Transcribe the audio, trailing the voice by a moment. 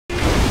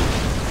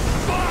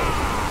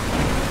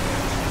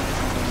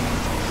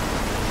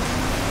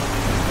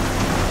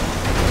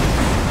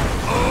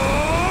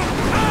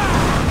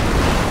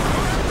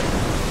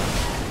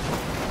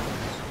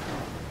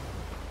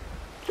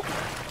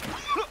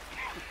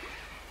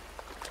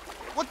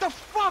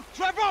fuck,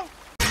 Trevor?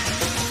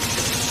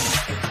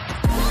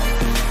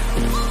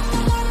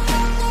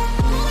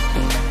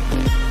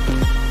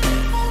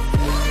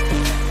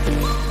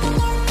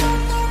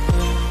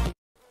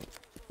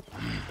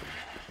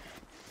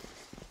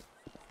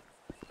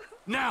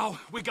 Now,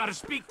 we gotta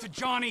speak to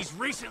Johnny's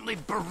recently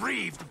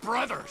bereaved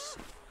brothers.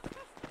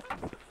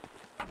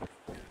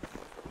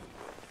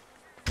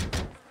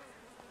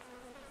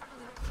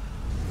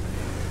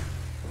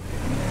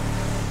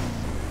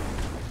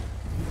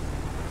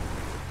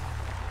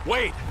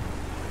 Wait!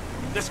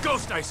 This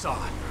ghost I saw.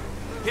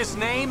 His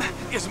name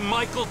is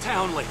Michael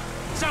Townley.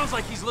 Sounds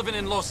like he's living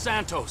in Los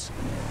Santos.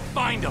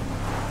 Find him.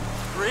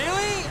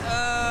 Really?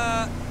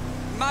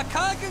 My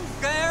cousin's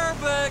there,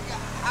 but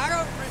I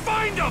don't...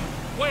 Find him,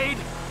 Wade!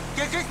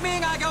 Does this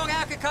mean I don't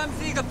have to come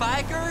see the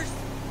bikers?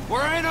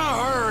 We're in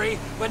a hurry,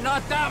 but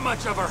not that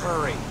much of a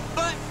hurry.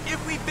 But if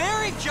we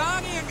bury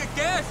Johnny in the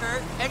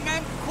desert, and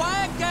then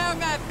quiet down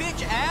that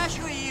bitch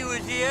Ashley he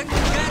was in,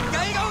 then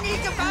they don't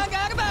need to find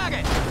out about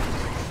it!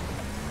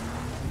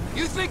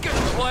 You think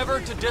it's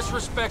clever to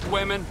disrespect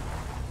women?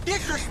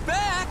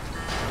 Disrespect?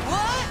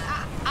 What?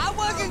 I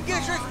wasn't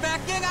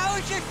disrespecting, I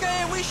was just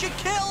saying we should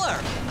kill her!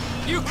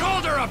 You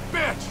called her a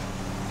bitch!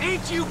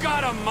 Ain't you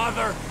got a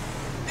mother?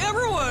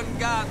 Everyone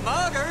got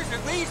mothers,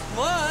 at least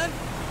one.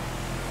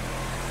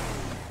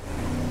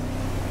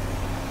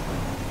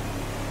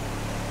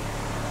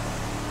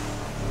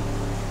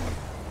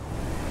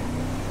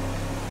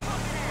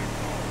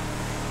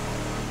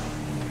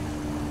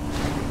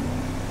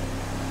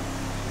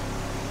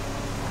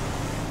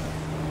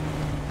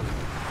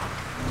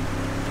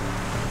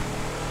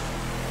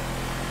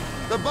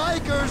 The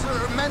bikers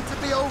are meant to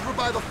be over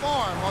by the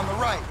farm on the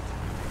right.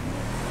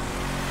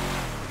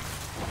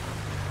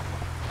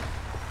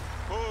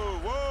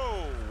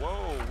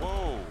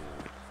 Whoa.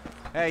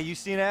 Hey, you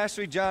seen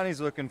Ashley?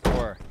 Johnny's looking for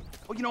her.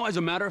 Well, you know, as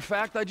a matter of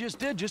fact, I just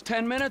did, just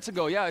 10 minutes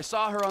ago. Yeah, I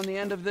saw her on the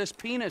end of this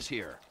penis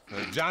here.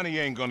 Johnny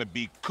ain't gonna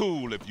be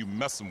cool if you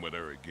messing with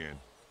her again.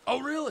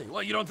 Oh, really?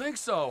 Well, you don't think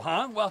so,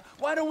 huh? Well,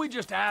 why don't we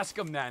just ask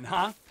him then,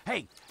 huh?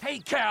 Hey,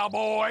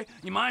 cowboy,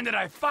 you mind that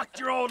I fucked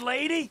your old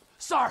lady?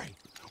 Sorry,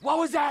 what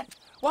was that?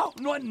 Well,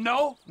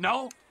 no,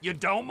 you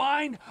don't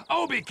mind?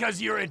 Oh,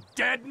 because you're a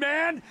dead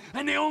man?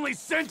 And the only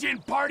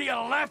sentient part you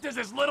left is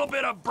this little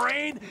bit of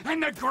brain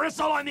and the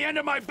gristle on the end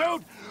of my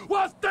boot?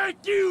 Well,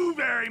 thank you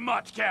very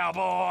much,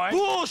 cowboy.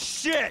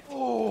 Bullshit!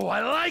 Oh,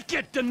 I like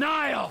it,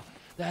 denial.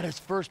 That is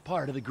first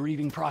part of the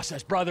grieving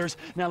process, brothers.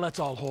 Now let's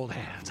all hold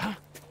hands, huh?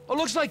 Oh,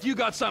 looks like you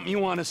got something you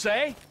want to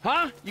say,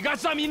 huh? You got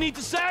something you need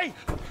to say?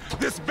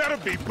 This better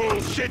be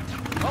bullshit.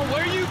 Oh,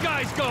 where you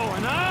guys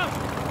going, huh?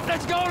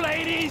 Let's go,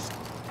 ladies.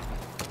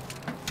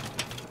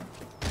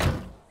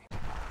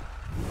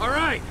 All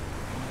right,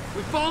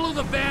 we follow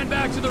the van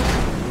back to the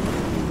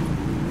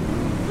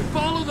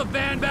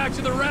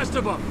rest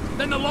of them.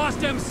 Then the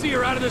lost MC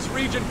are out of this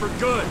region for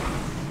good.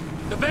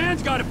 The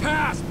van's got to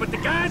pass, but the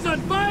guys on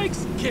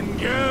bikes can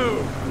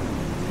go.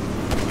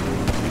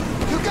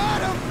 You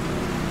got him!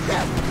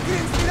 Yes, you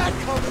didn't see that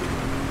coming.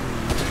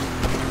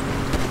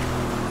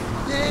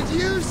 Did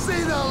you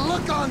see the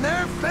look on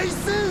their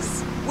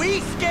faces?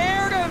 We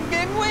scared them,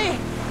 didn't we?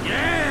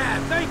 Yeah,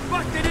 thank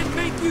fuck they didn't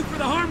make you for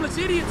the harmless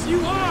idiots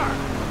you are.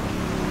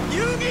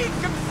 You need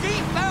some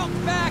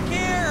seatbelts back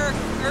here,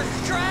 or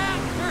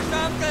straps or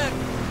something.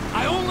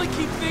 I only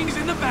keep things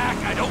in the back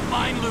I don't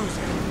mind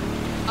losing.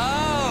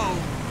 Oh.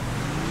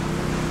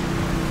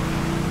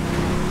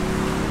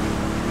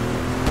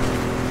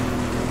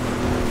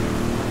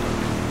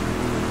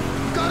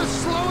 Gotta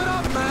slow it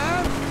up,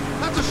 man!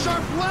 That's a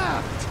sharp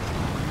left!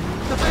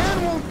 The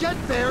van won't get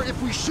there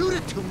if we shoot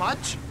it too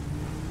much.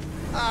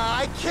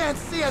 I can't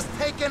see us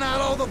taking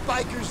out all the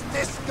bikers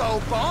this go,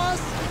 boss.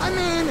 I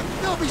mean,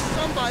 there'll be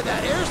some by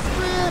that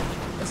airstrip,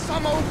 and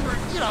some over,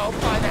 you know,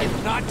 by that...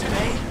 If not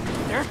today,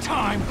 their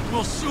time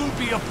will soon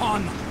be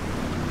upon them.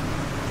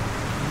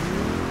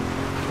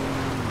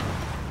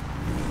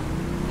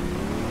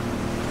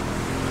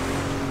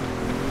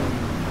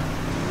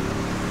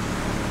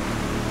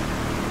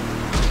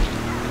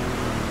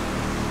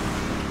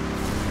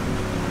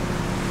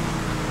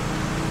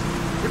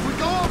 If we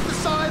go off the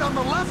side on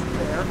the left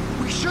there,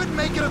 we should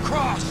make it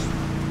across.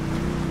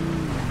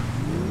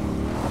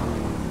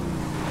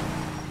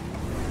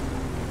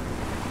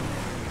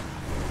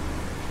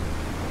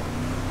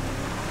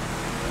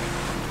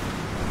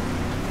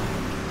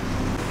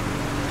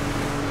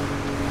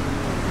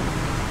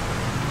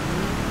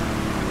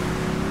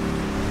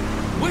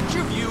 Which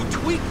of you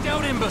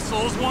tweaked-out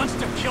imbeciles wants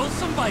to kill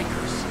some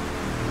bikers?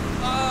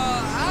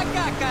 I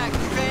got that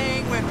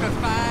thing with the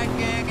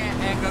finding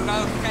and the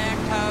Los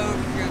Santos.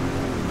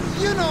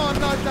 You know I'm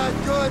not that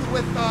good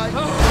with,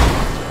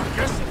 Oh, I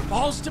guess it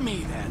falls to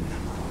me, then.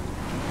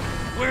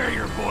 Where are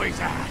your boys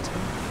at?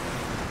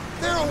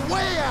 They're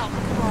way out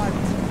front.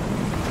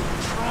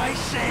 Try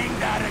saying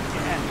that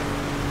again.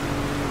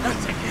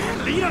 That's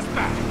again. Lead us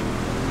back.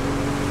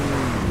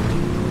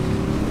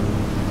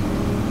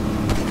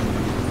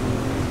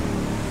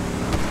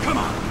 Come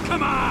on,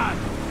 come on!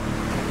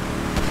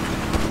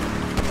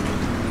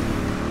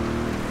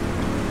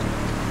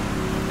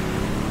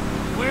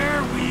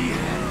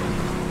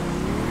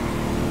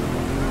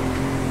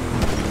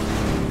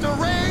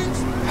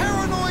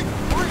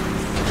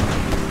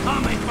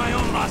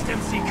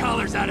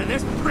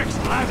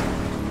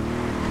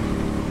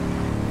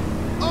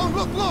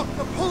 Look!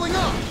 They're pulling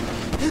up!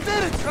 You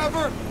did it,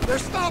 Trevor! They're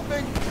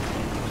stopping!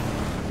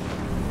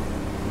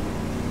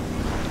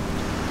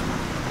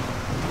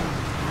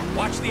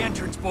 Watch the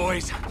entrance,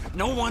 boys.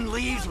 No one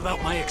leaves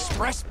without my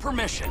express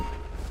permission.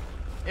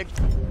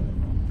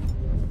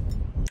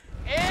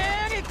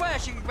 Any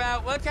questions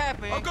about what's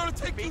happening? I'm gonna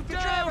take you Speak to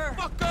down, Trevor.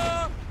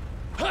 fucker!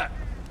 Huh.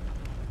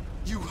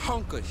 You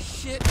hunk of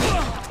shit!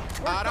 We're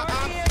starting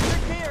the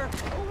entrance here.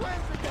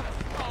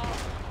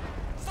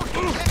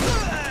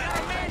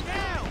 Man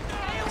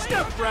down.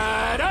 Step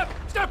right up!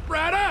 Step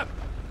right up!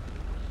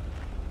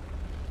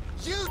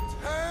 You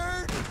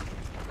turd!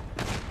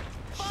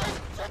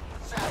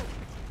 Shit!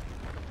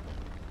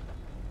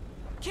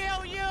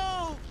 Kill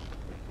you!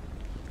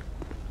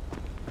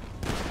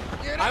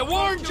 I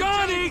warned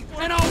Johnny,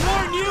 and I'll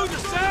warn you the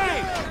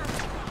same!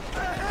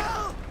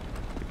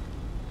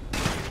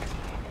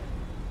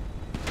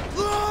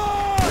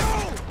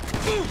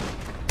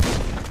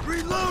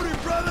 Reloading,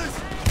 brothers!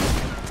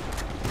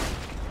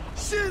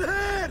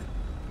 Shithead!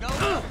 Go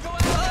out!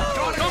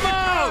 Come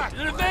out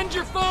and avenge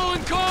your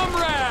fallen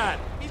comrade!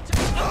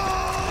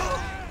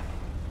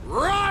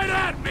 Right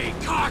at me,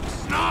 cock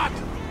snot!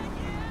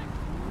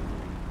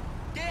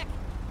 Dick!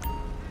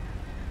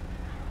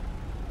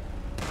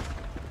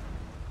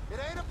 It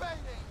ain't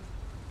abating!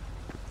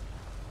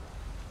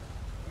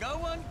 No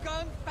one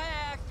comes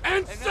back!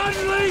 And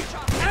suddenly,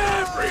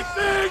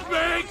 everything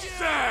makes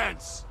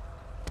sense!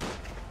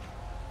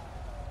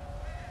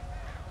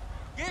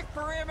 This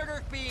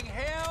perimeter's being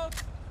held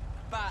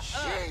by us.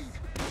 Shit!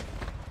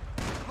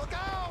 Look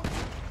out!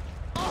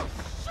 Oh,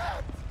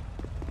 shit!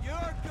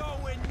 You're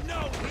going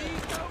nowhere!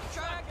 Please don't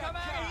try and come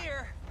out of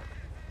here.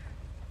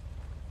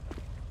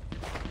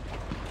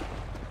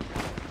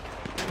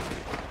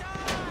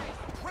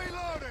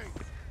 Reloading!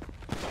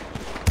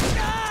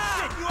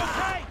 Shit, you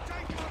okay?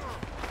 Take cover!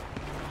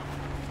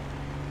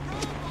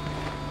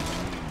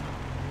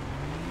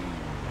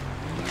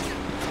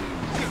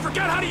 You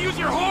forget how to use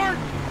your horn?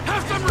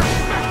 Have some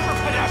respect for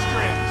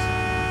pedestrians!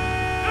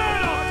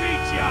 That'll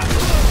teach ya!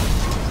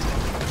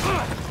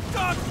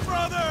 Duck,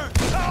 brother!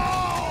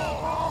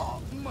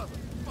 Oh!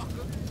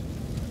 Motherfucker!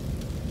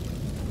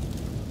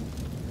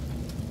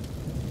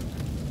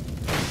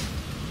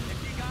 If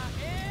you got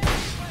any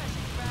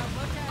questions about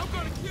what's I'm happening,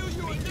 gonna kill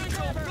you speak and to then go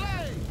Trevor.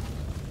 play!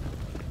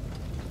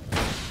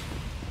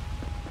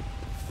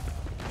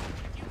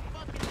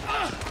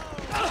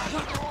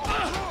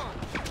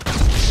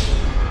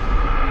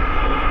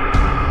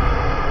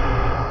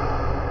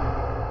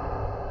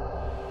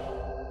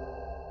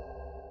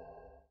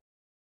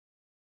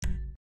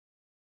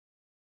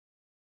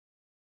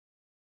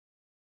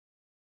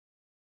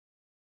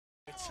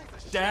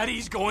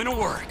 Daddy's going to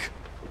work.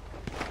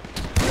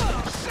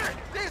 Shit!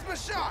 There's my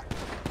shot!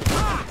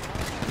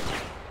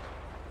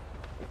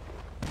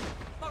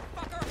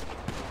 Motherfucker!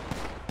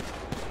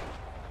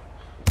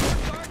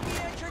 Start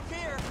the entrance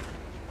here.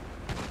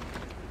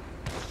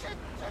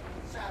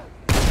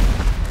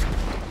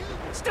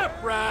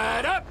 Step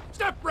right up!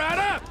 Step right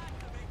up!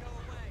 They go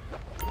away.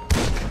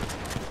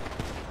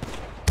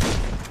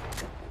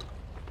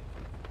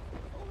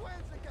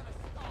 When's it gonna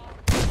stop?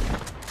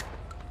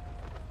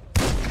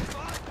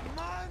 5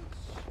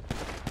 months?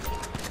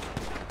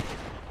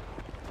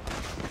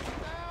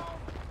 Down.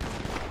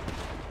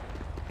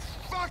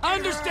 Fucking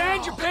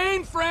Understand your hell.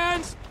 pain,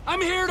 friends!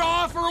 I'm here to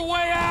offer a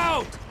way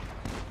out!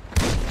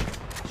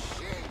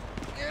 Shit.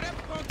 Get up,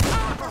 punk.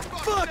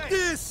 Fuck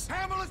this!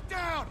 Hamill is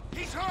down!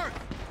 He's hurt!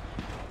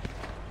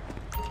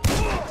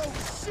 Oh,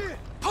 shit!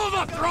 Pull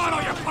the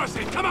throttle, you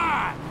pussy! Come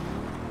on!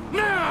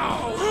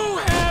 Now, who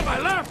have I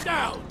left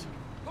out?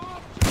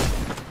 Oh,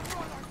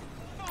 motherfucker!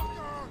 Come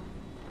on!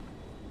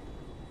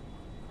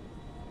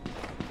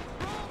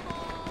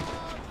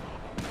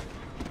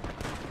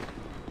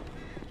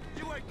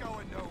 You ain't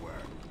going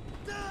nowhere.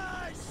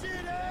 Die,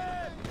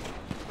 shithead!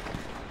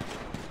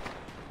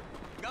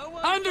 No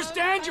one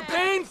Understand your comes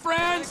back. pain,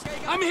 friends!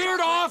 I'm here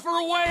to offer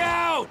a way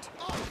out!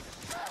 Oh,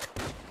 shit!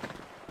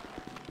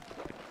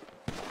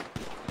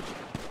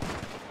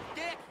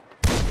 Dick!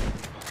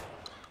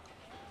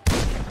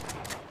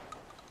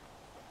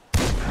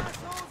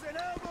 Assholes and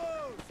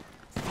elbows!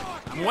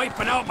 Fuck I'm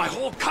wiping out my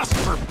whole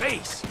customer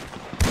base!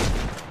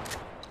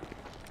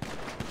 Keep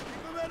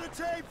him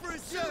entertained for a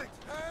sec!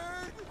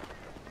 Turd!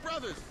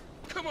 Brothers,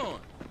 come on.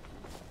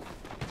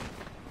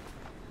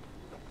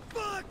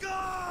 Fuck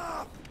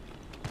off!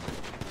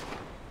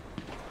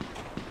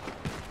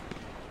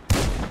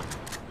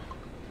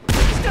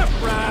 Step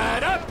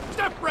right up!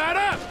 Step right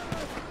up!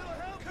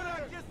 Can I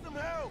get some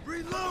help?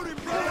 Reloading,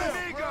 brother!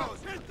 Amigos!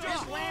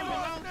 This land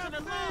belongs to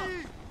the law!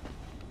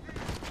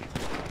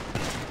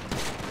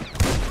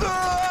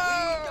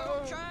 Please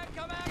don't try and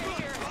come out of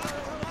here.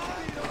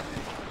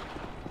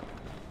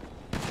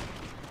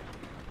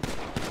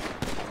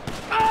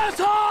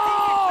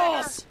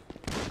 Assholes!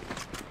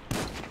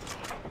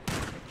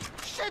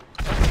 Shit!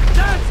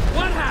 That's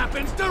what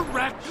happens to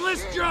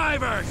reckless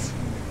drivers!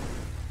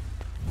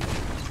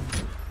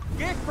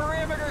 This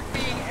perimeter's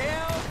being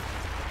held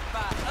by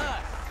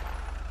us.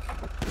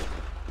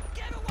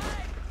 Get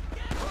away!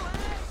 Get away!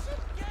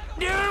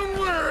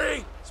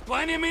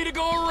 plenty of me to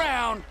go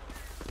around.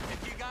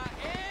 If you got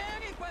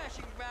any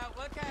questions about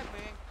what's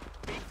happening,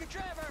 speak to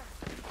Trevor.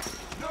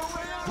 No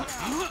way out!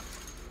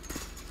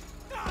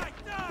 Die,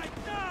 die,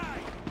 die!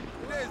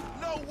 There's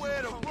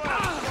nowhere to run,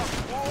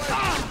 boy.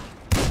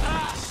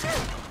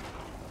 Shit!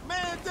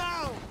 Man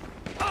down!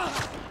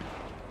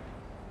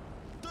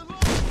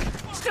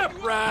 Step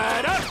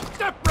right up!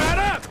 Step right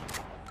up!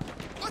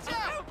 Watch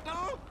out,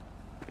 dog!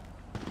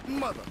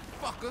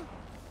 Motherfucker.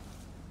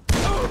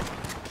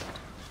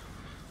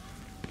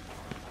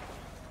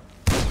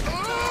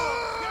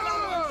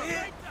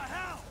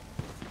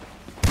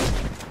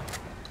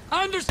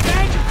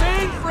 Understand your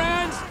pain,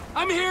 friends!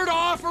 I'm here to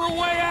offer a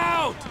way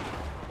out!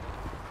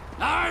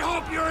 I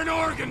hope you're an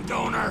organ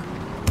donor!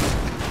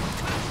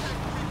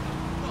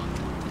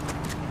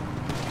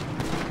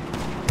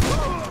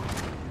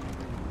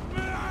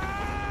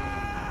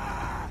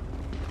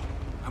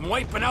 I'm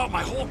wiping out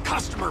my whole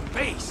customer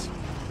base!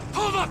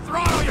 Pull the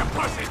throttle, you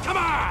pussy! Come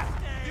on!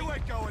 You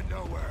ain't going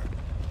nowhere.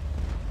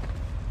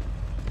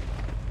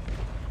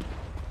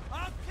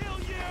 I'll kill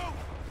you!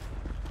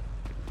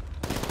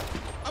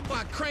 I'm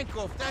about to crank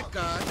off that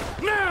guy.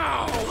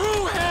 Now,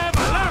 who have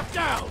I left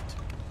out?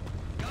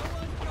 No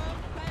one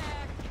comes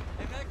back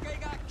unless they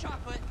got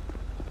chocolate.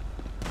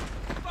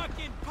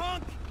 Fucking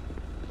punk!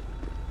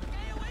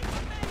 Stay away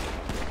from me!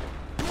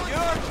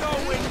 You're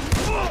going...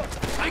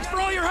 Thanks for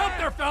all your help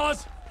there,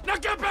 fellas! Now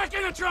get back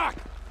in the truck!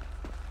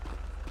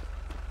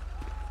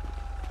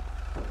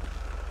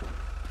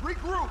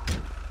 Regroup!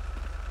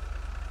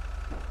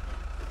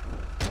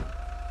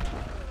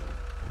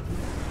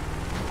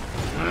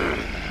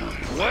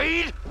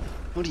 Wade?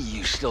 What are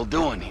you still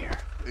doing here?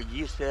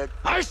 You said...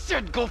 I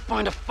said go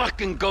find a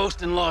fucking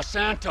ghost in Los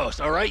Santos,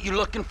 all right? You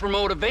looking for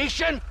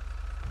motivation?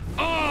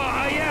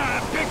 Oh, yeah,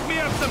 pick me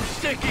up some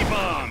sticky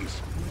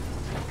bombs.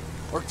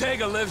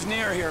 Ortega lives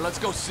near here. Let's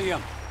go see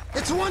him.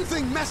 It's one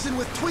thing messing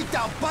with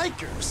tweaked-out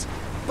bikers,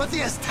 but the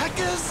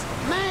Aztecas?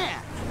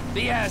 Man!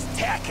 The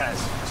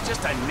Aztecas. It's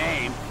just a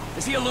name.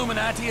 Is he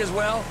Illuminati as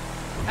well?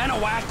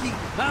 Anahuac?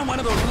 Huh? One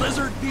of those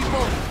lizard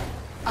people?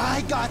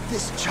 I got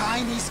this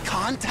Chinese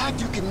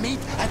contact you can meet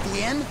at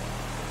the inn.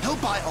 He'll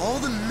buy all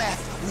the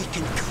meth we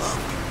can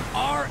cook.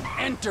 Our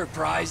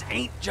enterprise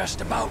ain't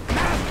just about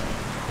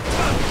meth. It's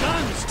about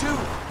guns, too.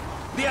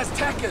 The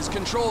Aztecas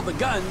control the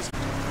guns.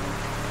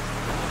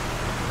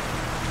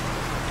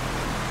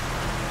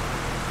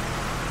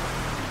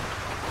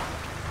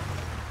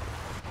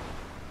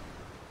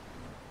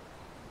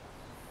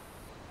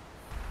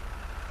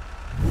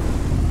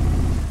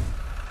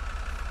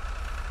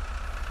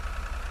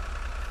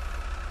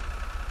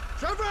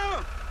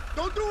 Trevor!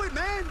 Don't do it,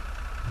 man!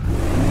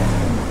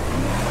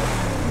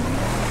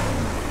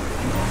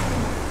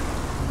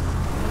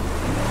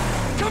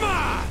 Come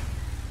on!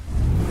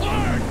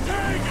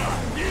 Ortega!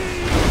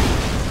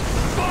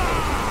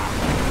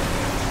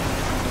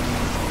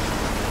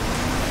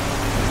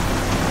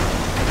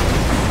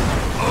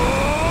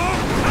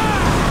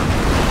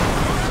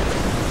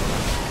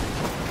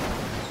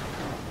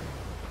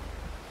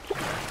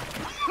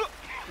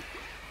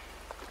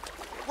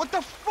 What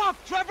the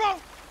fuck, Trevor?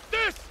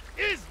 This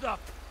is the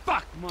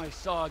fuck, my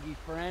soggy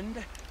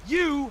friend.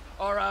 You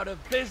are out of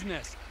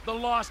business. The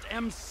Lost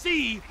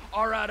MC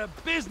are out of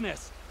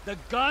business. The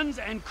guns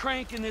and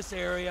crank in this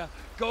area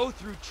go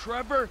through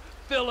Trevor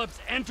Phillips'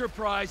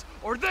 enterprise,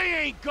 or they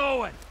ain't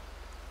going.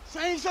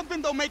 Saying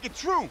something don't make it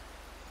true.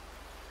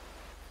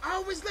 I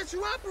always let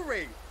you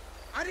operate.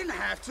 I didn't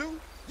have to.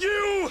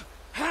 You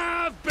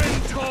have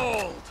been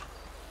told.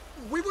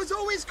 We was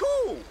always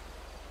cool.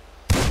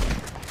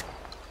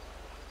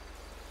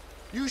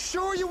 You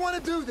sure you want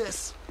to do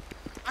this?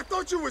 I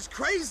thought you was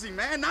crazy,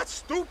 man, not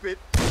stupid.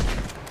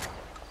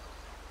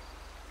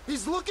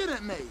 He's looking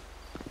at me.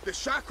 The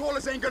shot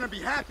callers ain't gonna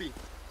be happy.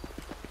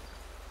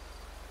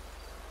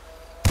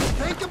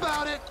 Think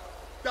about it.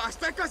 The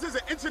Aztecas is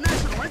an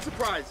international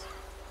enterprise.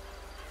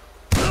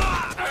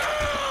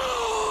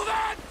 Oh,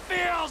 that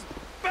feels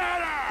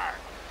better!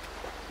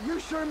 You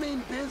sure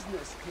mean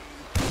business, P.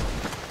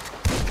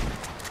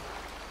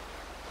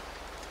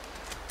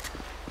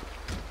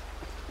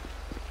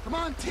 Come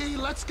on, T,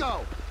 let's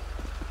go.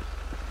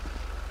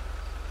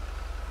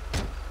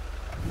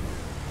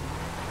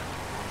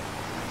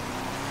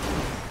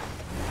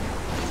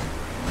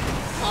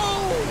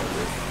 Oh!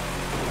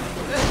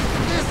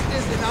 This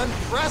is an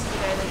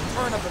unprecedented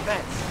turn of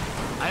events.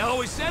 I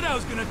always said I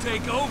was gonna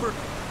take over.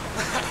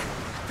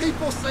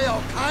 People say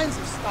all kinds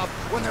of stuff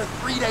when they're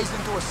 3 days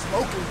into a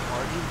smoking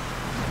party.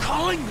 You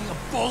calling me a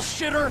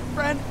bullshitter,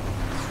 friend?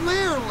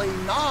 Clearly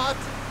not.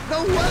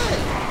 No way.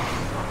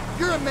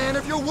 You're a man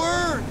of your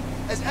word,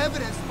 as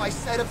evidenced by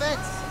said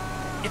events.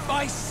 If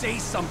I say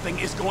something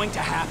is going to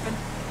happen,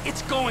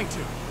 it's going to.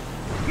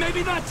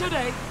 Maybe not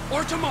today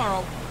or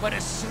tomorrow, but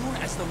as soon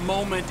as the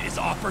moment is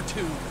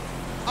opportune.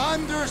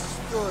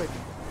 Understood.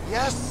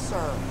 Yes,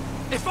 sir.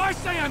 If I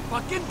say I'm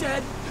fucking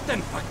dead,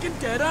 then fucking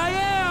dead I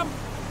am.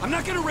 I'm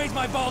not gonna raise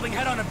my balding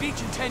head on a beach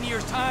in 10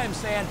 years' time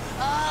saying,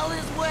 all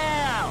is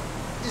well.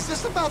 Is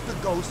this about the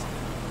ghost?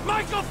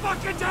 Michael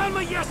fucking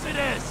Downley, yes it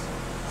is.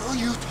 Oh,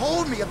 you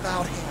told me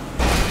about him.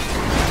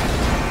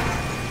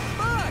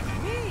 Fuck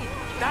me!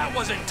 That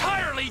was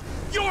entirely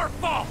your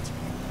fault!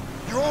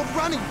 Your old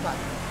running buddy.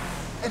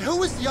 And who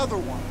was the other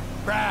one?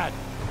 Brad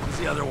was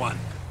the other one.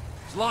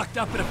 He's locked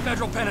up in a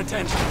federal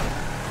penitentiary.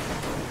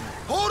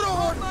 Hold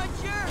on!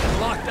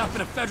 Locked up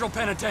in a federal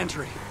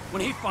penitentiary.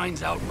 When he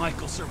finds out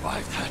Michael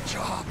survived that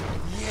job.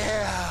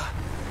 Yeah.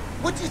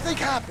 What do you think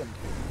happened?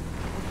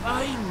 If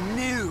I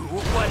knew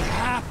what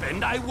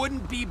happened, I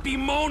wouldn't be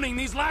bemoaning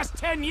these last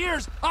 10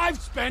 years I've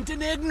spent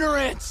in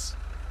ignorance.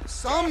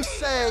 Some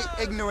say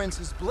ignorance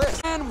is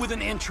bliss. And with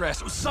an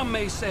interest, some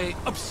may say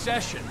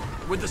obsession,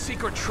 with the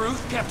secret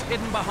truth kept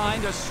hidden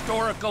behind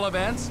historical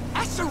events.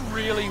 That's a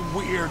really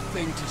weird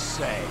thing to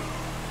say.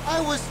 I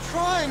was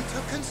trying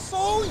to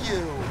console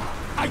you.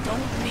 I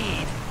don't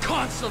need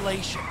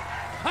consolation.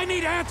 I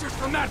need answers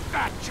from that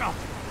fat chump.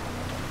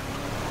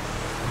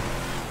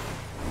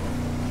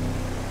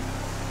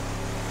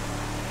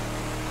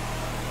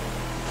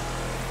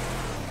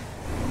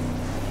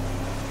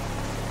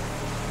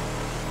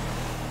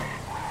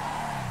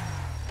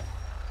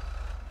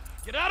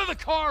 Get out of the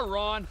car,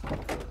 Ron.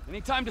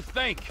 Any time to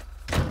think.